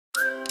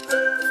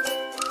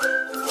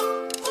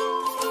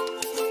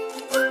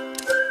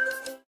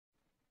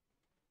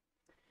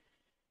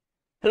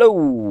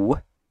Hello,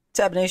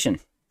 Tab Nation.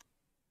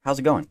 How's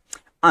it going?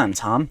 I'm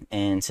Tom,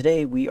 and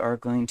today we are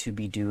going to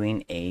be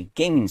doing a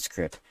gaming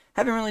script.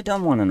 Haven't really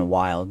done one in a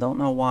while, don't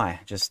know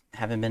why, just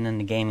haven't been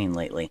into gaming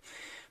lately.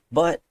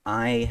 But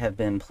I have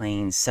been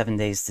playing 7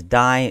 Days to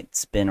Die.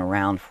 It's been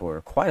around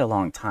for quite a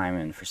long time,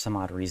 and for some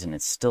odd reason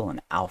it's still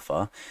an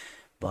alpha.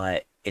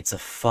 But it's a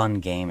fun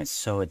game, it's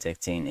so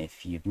addicting.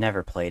 If you've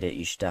never played it,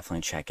 you should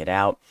definitely check it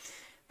out.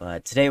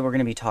 But today we're going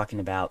to be talking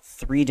about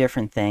 3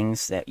 different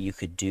things that you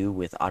could do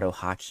with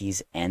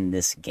AutoHotkeys and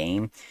this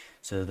game.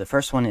 So the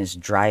first one is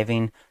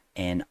driving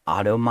and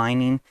auto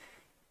mining.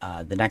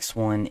 The next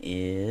one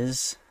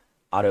is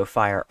auto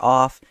fire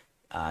off.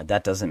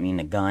 That doesn't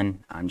mean a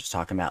gun. I'm just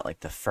talking about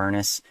like the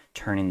furnace,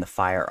 turning the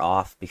fire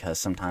off, because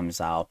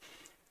sometimes I'll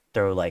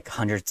throw like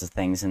hundreds of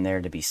things in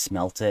there to be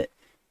smelted,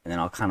 and then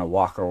I'll kind of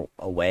walk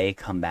away,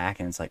 come back,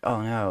 and it's like,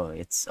 oh no,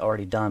 it's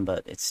already done,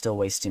 but it's still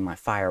wasting my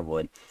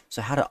firewood.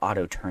 So how to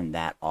auto turn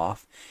that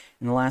off.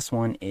 And the last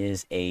one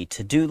is a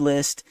to-do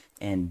list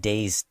and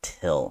days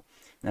till.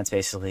 And that's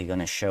basically going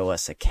to show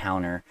us a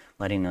counter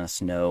letting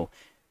us know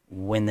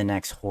when the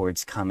next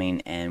horde's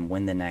coming and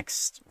when the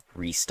next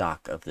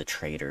restock of the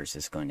traders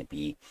is going to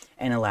be,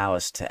 and allow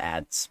us to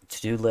add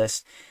to-do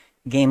lists.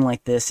 Game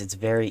like this, it's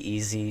very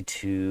easy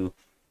to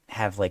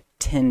have like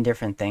 10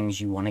 different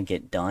things you want to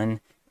get done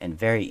and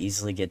very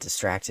easily get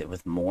distracted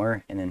with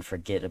more and then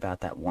forget about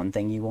that one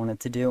thing you wanted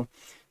to do.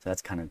 So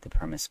that's kind of the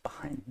premise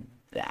behind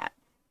that.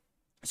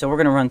 So we're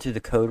going to run through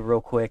the code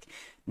real quick.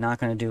 Not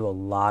going to do a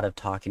lot of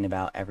talking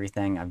about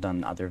everything. I've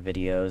done other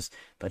videos,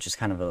 but just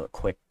kind of a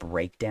quick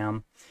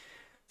breakdown.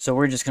 So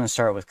we're just going to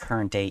start with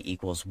current day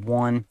equals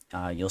 1.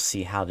 You'll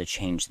see how to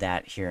change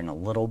that here in a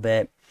little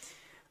bit.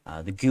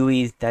 The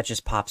GUI, that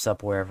just pops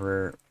up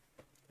wherever,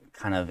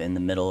 kind of in the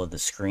middle of the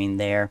screen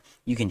there.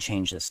 You can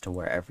change this to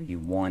wherever you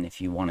want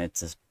if you want it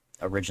to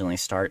originally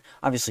start.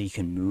 Obviously, you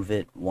can move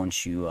it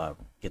once you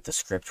get the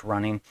script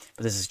running,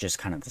 but this is just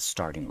kind of the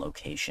starting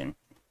location.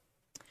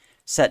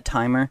 Set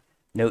timer,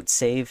 note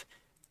save,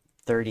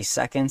 30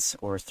 seconds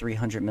or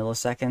 300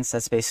 milliseconds.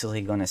 That's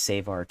basically going to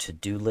save our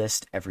to-do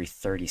list every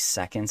 30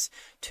 seconds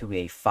to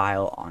a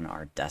file on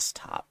our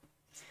desktop.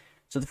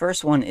 So the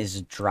first one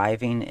is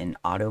driving and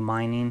auto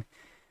mining.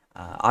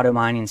 Auto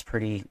mining is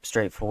pretty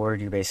straightforward.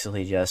 You're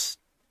basically just,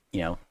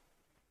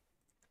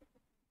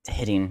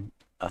 hitting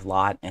a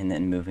lot and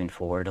then moving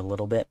forward a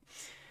little bit.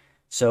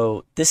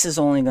 So this is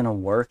only going to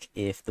work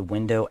if the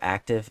window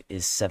active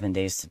is 7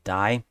 Days to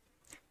Die.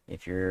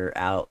 If you're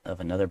out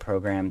of another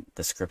program,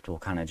 the script will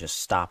kind of just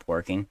stop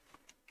working.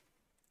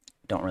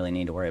 Don't really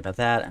need to worry about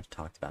that. I've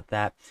talked about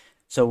that.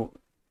 So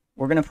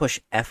we're going to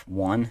push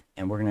F1,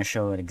 and we're going to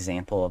show an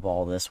example of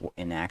all this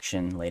in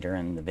action later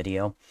in the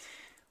video.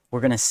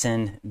 We're going to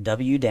send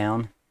W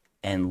down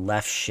and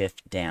left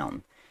shift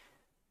down.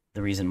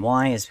 The reason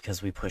why is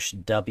because we push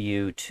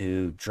W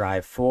to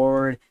drive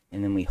forward,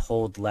 and then we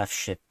hold left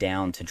shift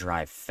down to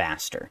drive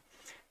faster.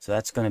 So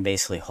that's going to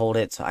basically hold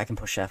it. So I can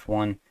push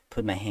F1,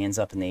 put my hands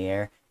up in the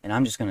air, and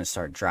I'm just going to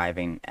start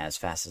driving as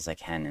fast as I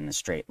can in a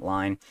straight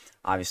line.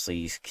 Obviously,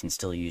 you can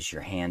still use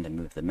your hand to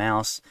move the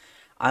mouse.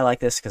 I like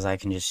this because I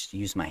can just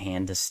use my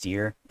hand to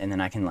steer, and then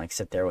I can like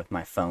sit there with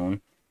my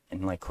phone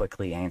and like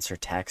quickly answer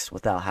text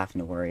without having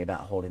to worry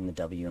about holding the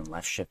W and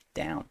left shift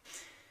down.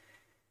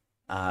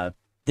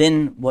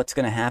 Then what's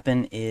going to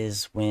happen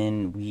is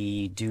when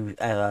we do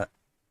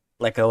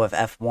let go of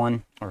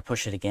F1 or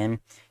push it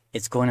again,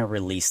 it's going to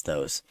release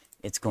those.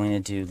 It's going to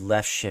do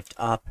left shift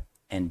up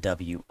and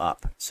W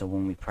up. So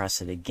when we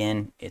press it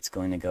again, it's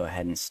going to go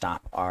ahead and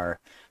stop our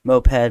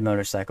moped,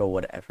 motorcycle,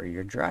 whatever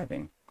you're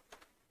driving.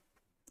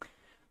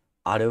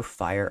 Auto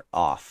fire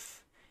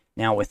off.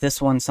 Now with this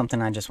one,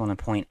 something I just want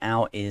to point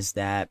out is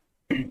that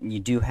you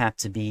do have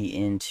to be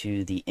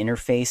into the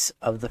interface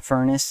of the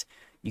furnace.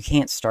 You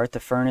can't start the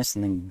furnace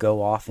and then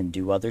go off and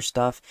do other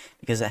stuff,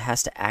 because it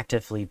has to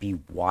actively be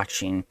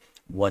watching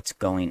what's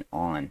going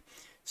on.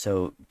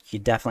 So you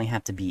definitely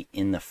have to be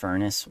in the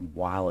furnace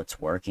while it's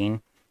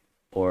working,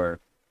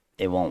 or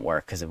it won't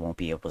work because it won't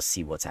be able to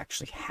see what's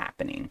actually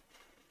happening.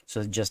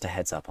 So just a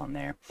heads up on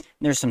there.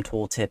 There's some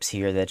tool tips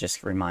here that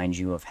just remind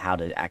you of how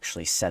to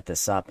actually set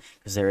this up,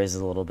 because there is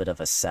a little bit of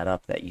a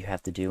setup that you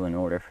have to do in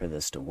order for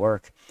this to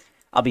work.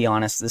 I'll be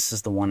honest, this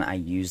is the one I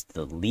use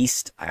the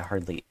least. I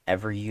hardly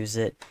ever use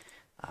it.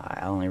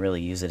 I only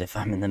really use it if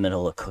I'm in the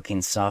middle of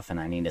cooking stuff and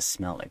I need to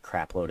smelt a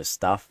crap load of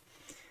stuff.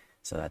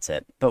 So that's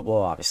it. But we'll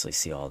obviously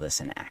see all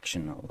this in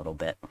action a little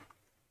bit.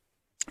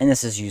 And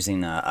this is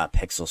using a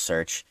pixel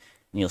search.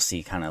 And you'll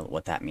see kind of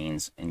what that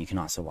means. And you can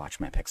also watch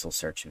my pixel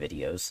search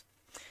videos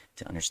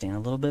to understand a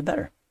little bit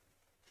better.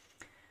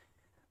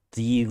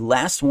 The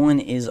last one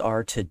is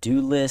our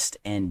to-do list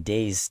and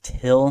days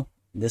till.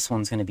 This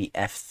one's going to be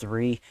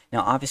F3.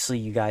 Now, obviously,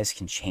 you guys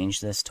can change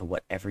this to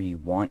whatever you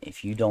want.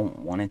 If you don't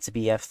want it to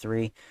be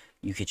F3,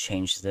 you could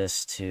change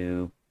this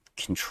to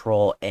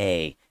Control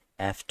A,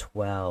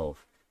 F12,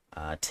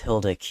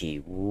 tilde key,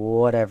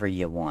 whatever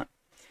you want.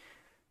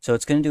 So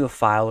it's going to do a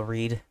file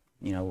read.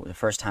 The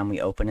first time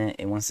we open it,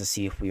 it wants to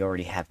see if we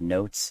already have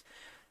notes.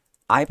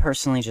 I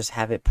personally just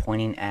have it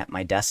pointing at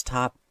my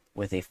desktop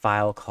with a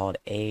file called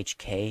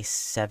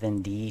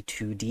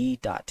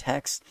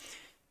ahk7d2d.txt.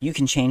 You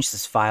can change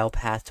this file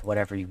path to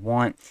whatever you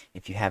want.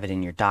 If you have it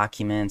in your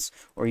documents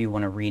or you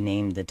want to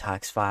rename the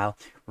text file,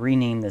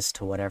 rename this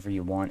to whatever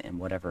you want and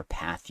whatever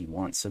path you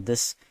want. So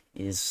this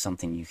is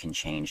something you can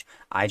change.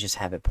 I just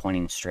have it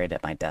pointing straight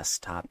at my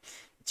desktop.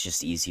 It's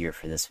just easier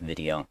for this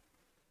video.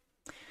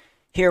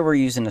 Here we're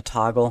using a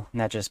toggle,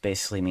 and that just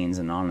basically means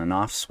an on and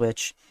off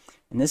switch.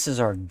 And this is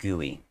our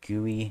GUI.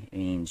 GUI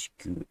means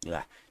can't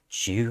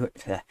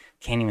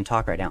even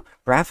talk right now.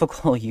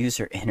 Graphical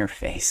User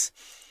Interface.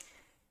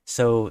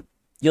 So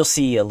you'll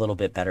see a little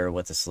bit better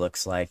what this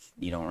looks like.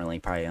 You don't really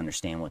probably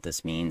understand what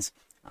this means,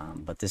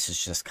 but this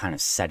is just kind of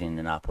setting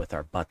it up with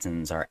our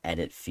buttons, our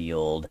edit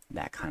field,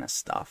 that kind of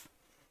stuff.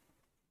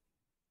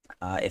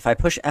 If I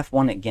push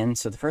F1 again,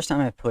 so the first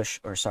time I push,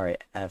 or sorry,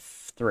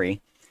 F3,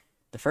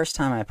 the first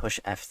time I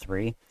push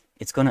F3,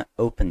 it's going to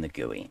open the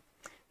GUI.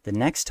 The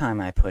next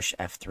time I push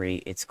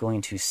F3, it's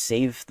going to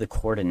save the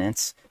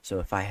coordinates. So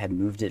if I had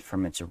moved it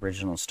from its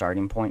original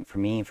starting point, for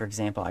me, for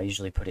example, I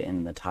usually put it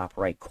in the top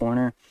right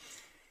corner.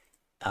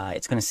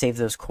 It's going to save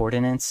those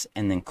coordinates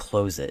and then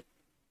close it.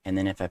 And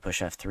then if I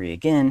push F3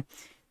 again,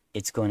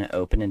 it's going to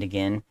open it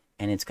again,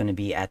 and it's going to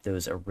be at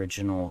those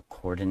original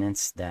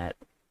coordinates that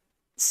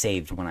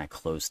saved when I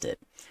closed it.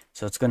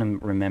 So it's going to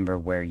remember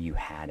where you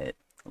had it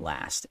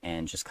last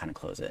and just kind of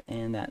close it.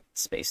 And that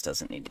space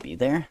doesn't need to be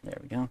there. There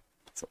we go.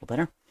 It's a little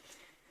better.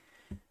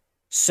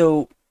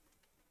 So,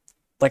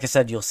 like I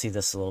said, you'll see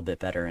this a little bit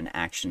better in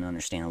action,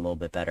 understand a little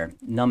bit better.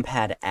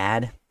 Numpad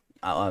add,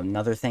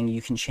 another thing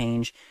you can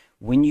change.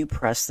 When you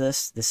press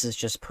this, this is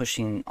just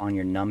pushing on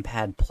your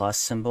numpad plus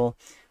symbol.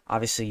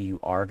 Obviously, you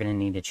are going to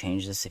need to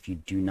change this. If you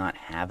do not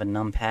have a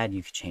numpad,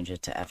 you can change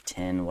it to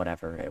F10,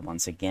 whatever,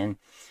 once again.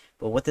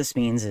 But what this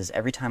means is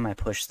every time I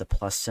push the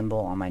plus symbol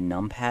on my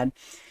numpad,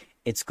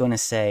 it's going to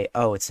say,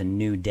 oh, it's a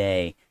new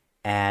day.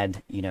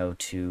 Add,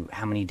 to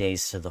how many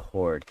days to the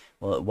Horde?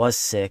 Well, it was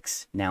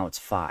 6, now it's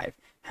 5.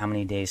 How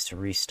many days to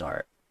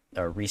restart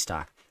or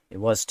restock? It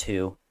was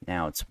 2,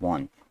 now it's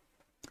 1.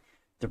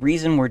 The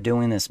reason we're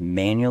doing this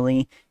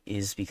manually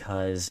is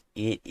because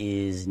it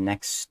is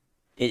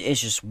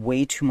just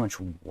way too much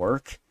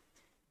work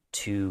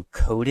to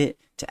code it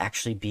to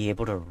actually be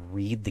able to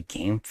read the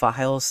game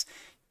files.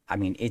 I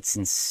mean, it's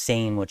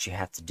insane what you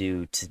have to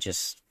do to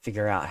just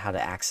figure out how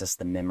to access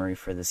the memory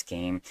for this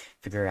game,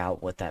 figure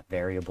out what that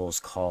variable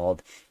is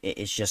called.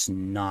 It's just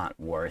not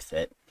worth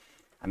it.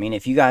 I mean,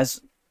 if you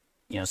guys,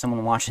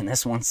 someone watching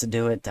this wants to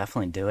do it,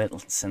 definitely do it.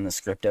 Send the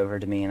script over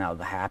to me and I'll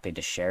be happy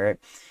to share it.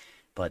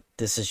 But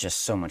this is just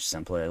so much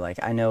simpler. Like,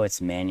 I know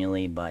it's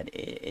manually, but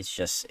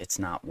it's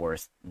not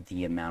worth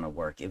the amount of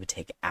work. It would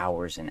take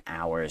hours and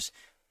hours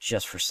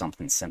just for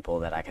something simple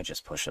that I could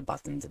just push a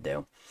button to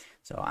do.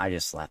 So I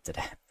just left it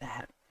at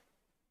that.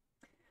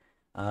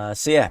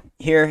 So yeah,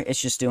 here it's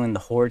just doing the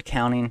horde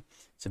counting.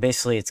 So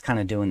basically it's kind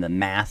of doing the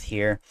math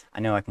here. I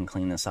know I can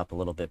clean this up a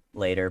little bit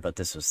later, but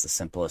this was the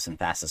simplest and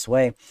fastest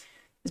way.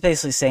 It's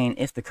basically saying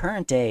if the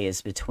current day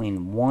is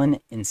between 1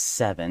 and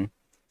 7,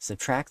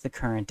 subtract the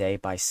current day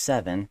by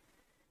 7,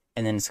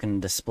 and then it's going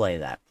to display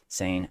that,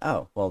 saying,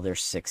 oh, well,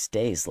 there's 6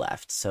 days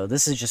left. So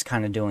this is just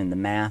kind of doing the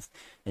math,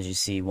 as you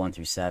see, 1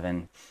 through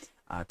 7.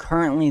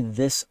 Currently,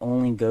 this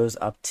only goes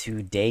up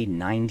to day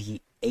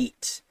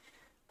 98.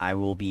 I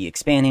will be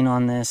expanding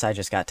on this. I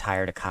just got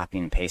tired of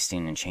copying and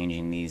pasting and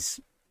changing these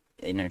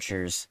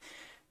integers.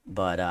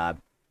 But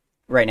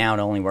right now, it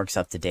only works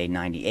up to day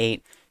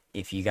 98.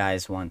 If you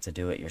guys want to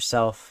do it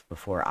yourself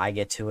before I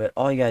get to it,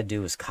 all you got to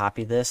do is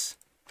copy this,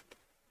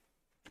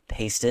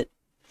 paste it,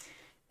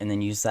 and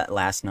then use that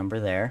last number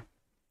there.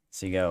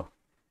 So you go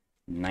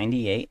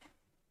 98,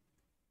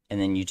 and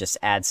then you just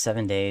add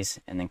 7 days,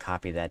 and then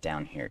copy that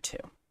down here too.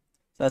 So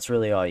that's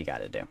really all you got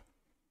to do.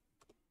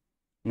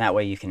 And that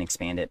way you can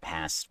expand it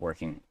past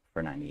working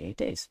for 98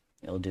 days.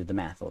 It'll do the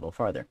math a little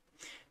farther.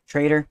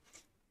 Trader,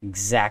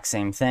 exact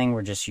same thing.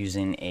 We're just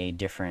using a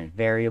different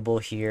variable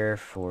here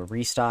for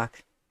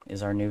restock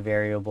is our new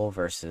variable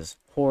versus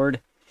horde.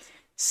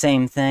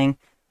 Same thing.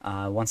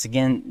 Once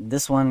again,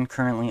 this one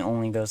currently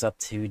only goes up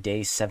to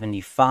day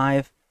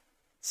 75.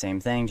 Same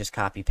thing, just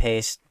copy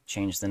paste,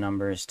 change the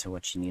numbers to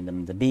what you need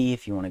them to be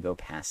if you want to go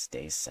past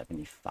day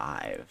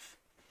 75.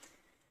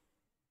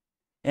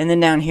 And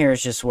then down here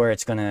is just where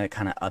it's going to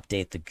kind of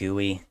update the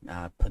GUI,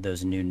 put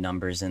those new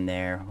numbers in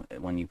there.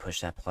 When you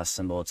push that plus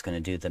symbol, it's going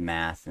to do the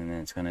math, and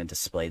then it's going to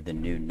display the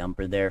new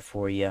number there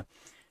for you.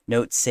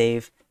 Note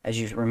save. As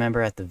you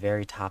remember at the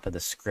very top of the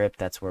script,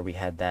 that's where we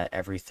had that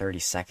every 30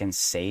 seconds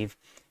save.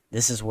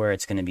 This is where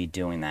it's going to be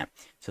doing that.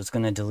 So it's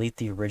going to delete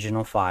the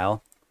original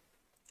file,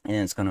 and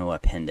then it's going to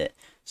append it.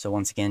 So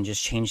once again,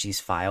 just change these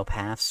file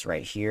paths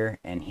right here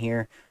and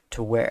here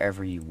to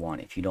wherever you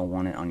want. If you don't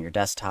want it on your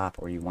desktop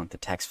or you want the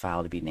text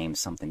file to be named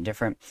something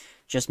different,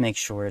 just make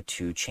sure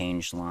to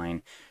change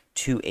line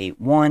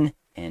 281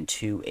 and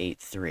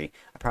 283.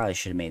 I probably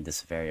should have made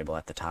this a variable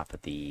at the top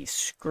of the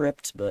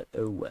script, but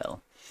oh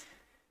well.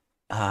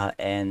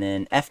 And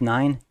then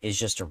F9 is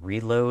just a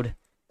reload.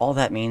 all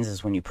that means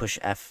is when you push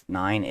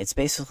F9, it's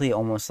basically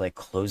almost like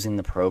closing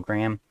the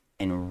program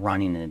and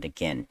running it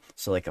again.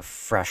 So like a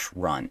fresh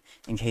run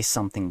in case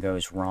something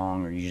goes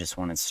wrong or you just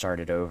want to start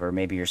it over.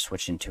 Maybe you're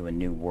switching to a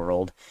new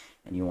world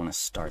and you want to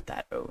start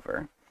that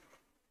over.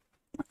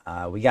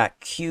 We got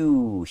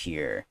Q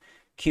here.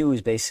 Q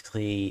is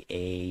basically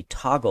a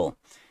toggle.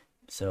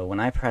 So when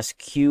I press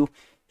Q,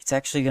 it's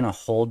actually going to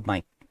hold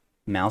my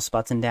mouse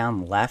button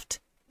down left.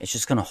 It's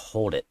just going to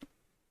hold it.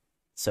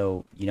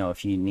 So, you know,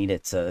 if you need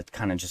it to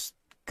kind of just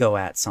go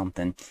at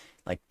something,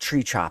 like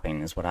tree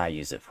chopping is what I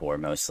use it for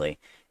mostly.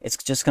 It's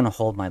just going to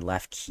hold my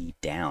left key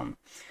down.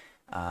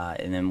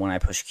 And then when I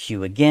push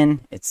Q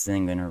again, it's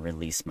then going to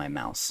release my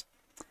mouse.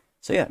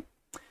 So yeah,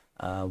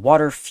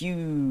 water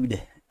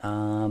feud.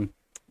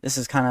 This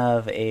is kind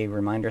of a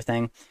reminder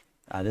thing.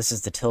 This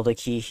is the tilde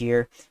key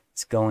here.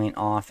 It's going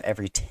off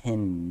every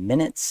 10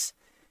 minutes.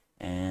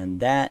 And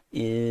that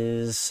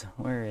is,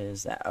 where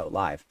is that? Oh,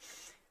 live.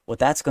 What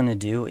that's going to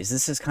do is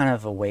this is kind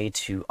of a way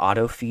to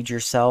auto feed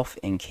yourself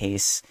in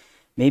case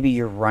maybe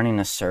you're running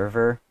a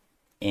server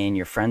and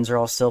your friends are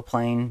all still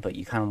playing, but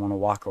you kind of want to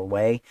walk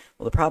away.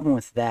 Well, the problem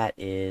with that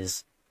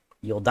is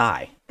you'll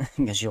die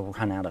because you'll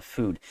run out of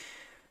food.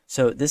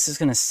 So this is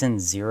going to send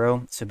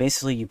 0. So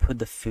basically you put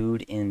the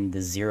food in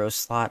the 0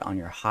 slot on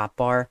your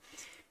hotbar.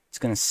 It's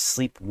going to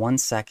sleep 1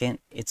 second.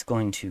 It's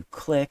going to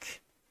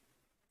click,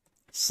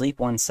 sleep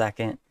 1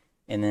 second,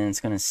 and then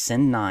it's going to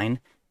send 9.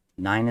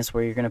 9 is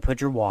where you're going to put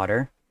your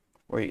water,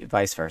 or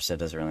vice versa. It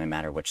doesn't really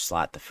matter which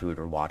slot the food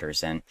or water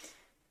is in.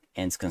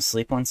 And it's going to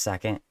sleep 1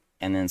 second,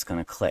 and then it's going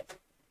to click.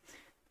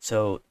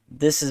 So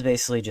this is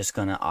basically just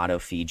going to auto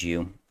feed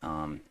you.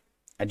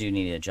 I do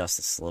need to adjust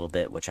this a little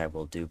bit, which I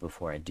will do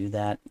before I do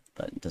that,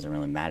 but it doesn't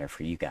really matter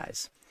for you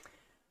guys.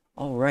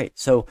 Alright,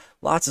 so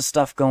lots of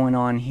stuff going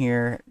on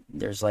here.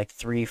 There's like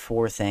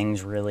 3-4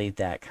 things really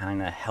that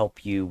kind of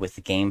help you with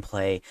the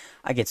gameplay.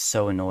 I get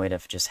so annoyed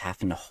of just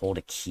having to hold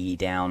a key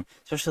down,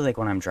 especially like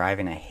when I'm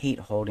driving. I hate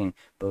holding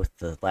both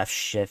the left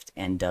shift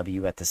and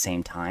W at the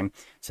same time.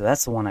 So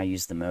that's the one I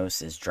use the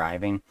most, is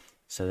driving,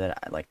 so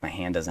that like my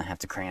hand doesn't have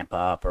to cramp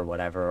up or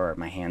whatever, or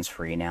my hand's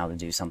free now to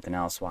do something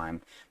else while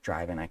I'm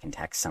driving. I can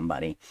text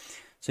somebody.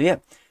 So yeah.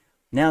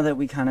 Now that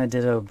we kind of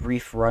did a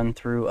brief run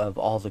through of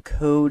all the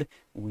code,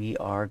 we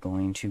are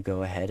going to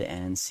go ahead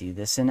and see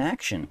this in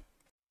action.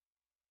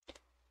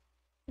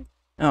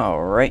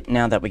 Alright,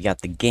 now that we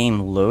got the game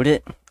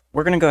loaded,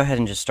 we're going to go ahead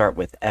and just start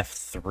with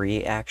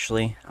F3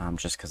 actually,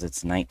 just because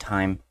it's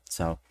nighttime.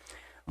 So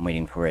I'm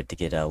waiting for it to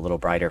get a little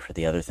brighter for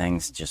the other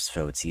things, just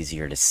so it's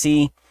easier to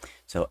see.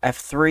 So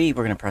F3,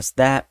 we're going to press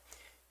that.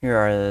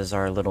 Here is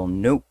our little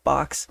note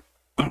box.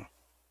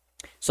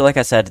 So like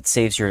I said, it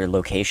saves your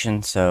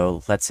location.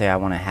 So let's say I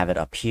want to have it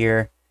up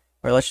here,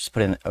 or let's just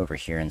put it over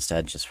here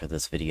instead, just for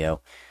this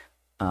video.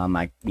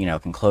 I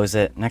can close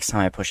it. Next time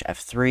I push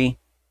F3.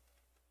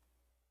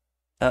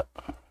 Oh,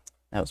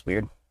 that was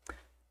weird.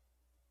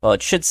 Well,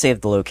 it should save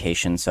the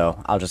location,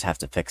 so I'll just have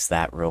to fix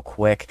that real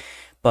quick.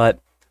 But,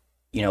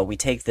 you know, we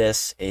take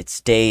this.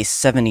 It's day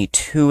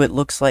 72, it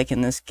looks like,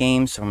 in this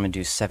game. So I'm going to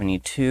do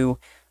 72.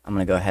 I'm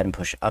going to go ahead and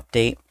push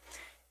update.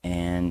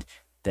 And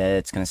that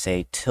it's going to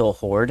say till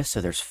Horde, so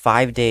there's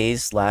 5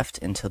 days left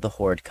until the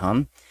Horde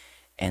come,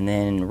 and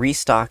then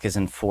restock is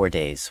in 4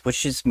 days,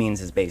 which just means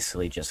it's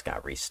basically just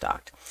got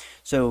restocked.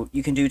 So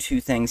you can do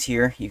 2 things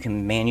here. You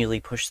can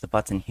manually push the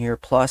button here,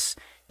 plus,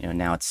 you know,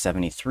 now it's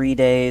 73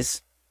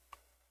 days,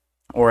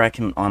 or I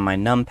can, on my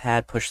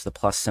numpad, push the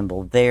plus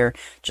symbol there,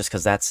 just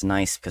because that's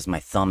nice, because my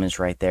thumb is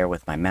right there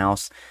with my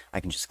mouse. I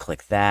can just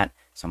click that,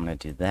 so I'm going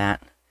to do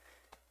that.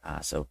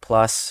 So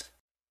plus.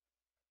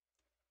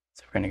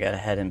 So we're going to go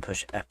ahead and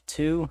push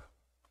F2.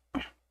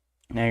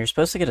 Now you're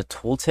supposed to get a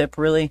tooltip,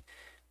 really.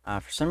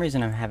 For some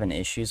reason I'm having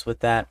issues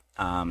with that.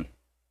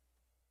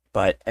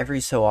 But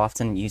every so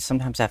often you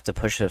sometimes have to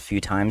push it a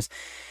few times.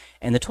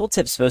 And the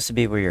tooltip's supposed to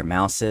be where your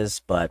mouse is,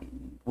 but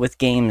with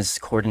games,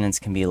 coordinates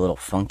can be a little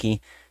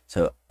funky.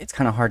 So it's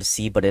kind of hard to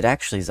see, but it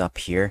actually is up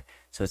here.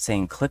 So it's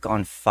saying click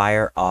on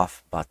fire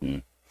off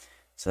button.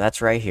 So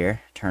that's right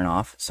here, turn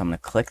off. So I'm going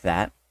to click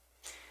that.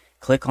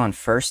 Click on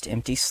first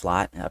empty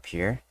slot up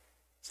here.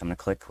 So I'm going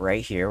to click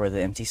right here where the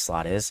empty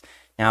slot is.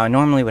 Now I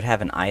normally would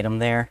have an item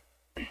there,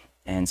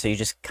 and so you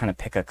just kind of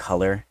pick a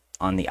color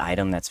on the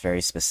item that's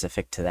very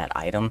specific to that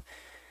item.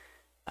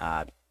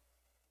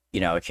 You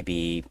know, it could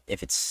be,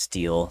 if it's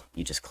steel,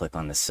 you just click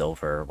on the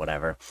silver or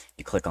whatever.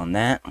 You click on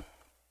that.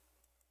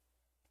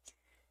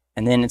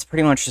 And then it's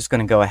pretty much just going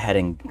to go ahead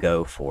and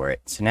go for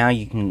it. So now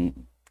you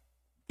can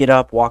get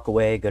up, walk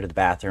away, go to the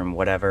bathroom,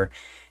 whatever.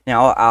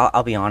 Now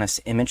I'll be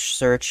honest, image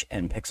search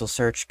and pixel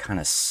search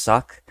kind of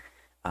suck.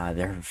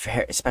 They're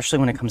very, especially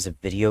when it comes to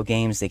video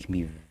games, they can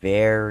be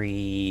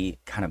very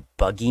kind of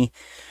buggy.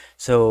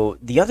 So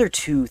the other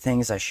 2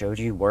 things I showed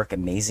you work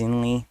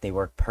amazingly. They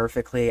work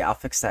perfectly. I'll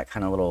fix that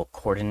kind of little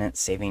coordinate,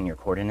 saving your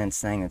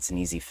coordinates thing. It's an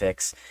easy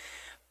fix.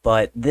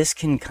 But this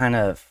can kind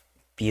of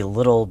be a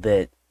little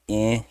bit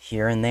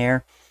here and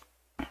there.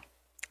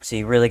 So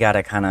you really got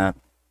to kind of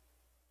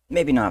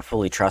maybe not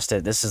fully trust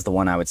it. This is the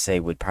one I would say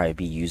would probably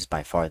be used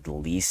by far the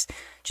least,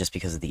 just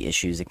because of the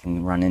issues it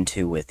can run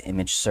into with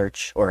image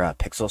search or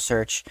pixel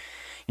search.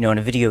 You know, in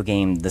a video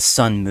game, the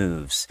sun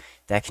moves.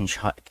 That can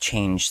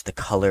change the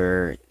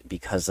color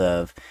because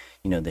of,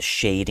 you know, the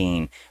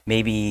shading.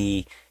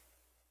 Maybe,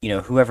 you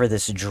know, whoever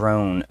this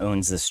drone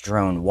owns this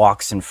drone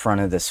walks in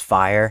front of this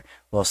fire.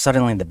 Well,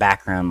 suddenly the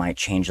background might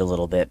change a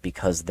little bit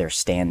because they're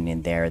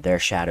standing there, their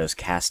shadows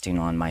casting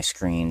on my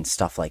screen,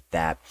 stuff like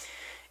that.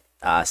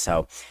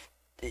 So,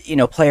 you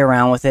know, play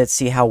around with it,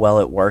 see how well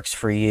it works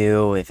for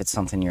you, if it's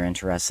something you're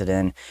interested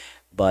in.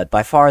 But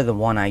by far the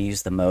one I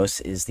use the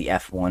most is the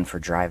F1 for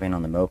driving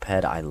on the moped.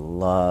 I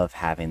love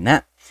having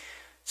that.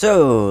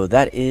 So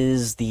that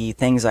is the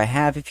things I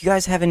have. If you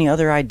guys have any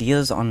other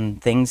ideas on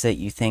things that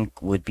you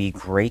think would be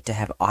great to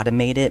have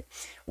automated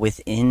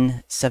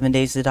within 7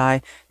 Days to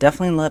Die,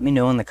 definitely let me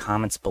know in the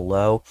comments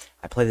below.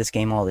 I play this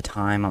game all the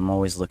time. I'm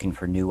always looking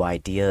for new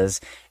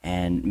ideas,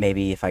 and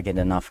maybe if I get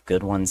enough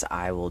good ones,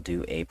 I will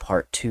do a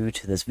part 2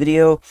 to this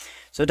video.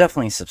 So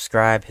definitely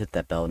subscribe, hit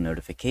that bell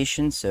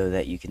notification so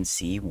that you can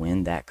see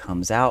when that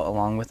comes out,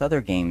 along with other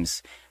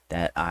games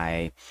that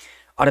I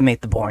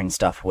automate the boring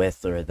stuff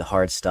with, or the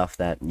hard stuff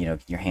that, you know,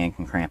 your hand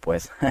can cramp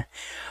with.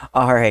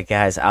 Alright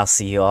guys, I'll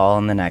see you all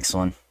in the next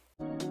one.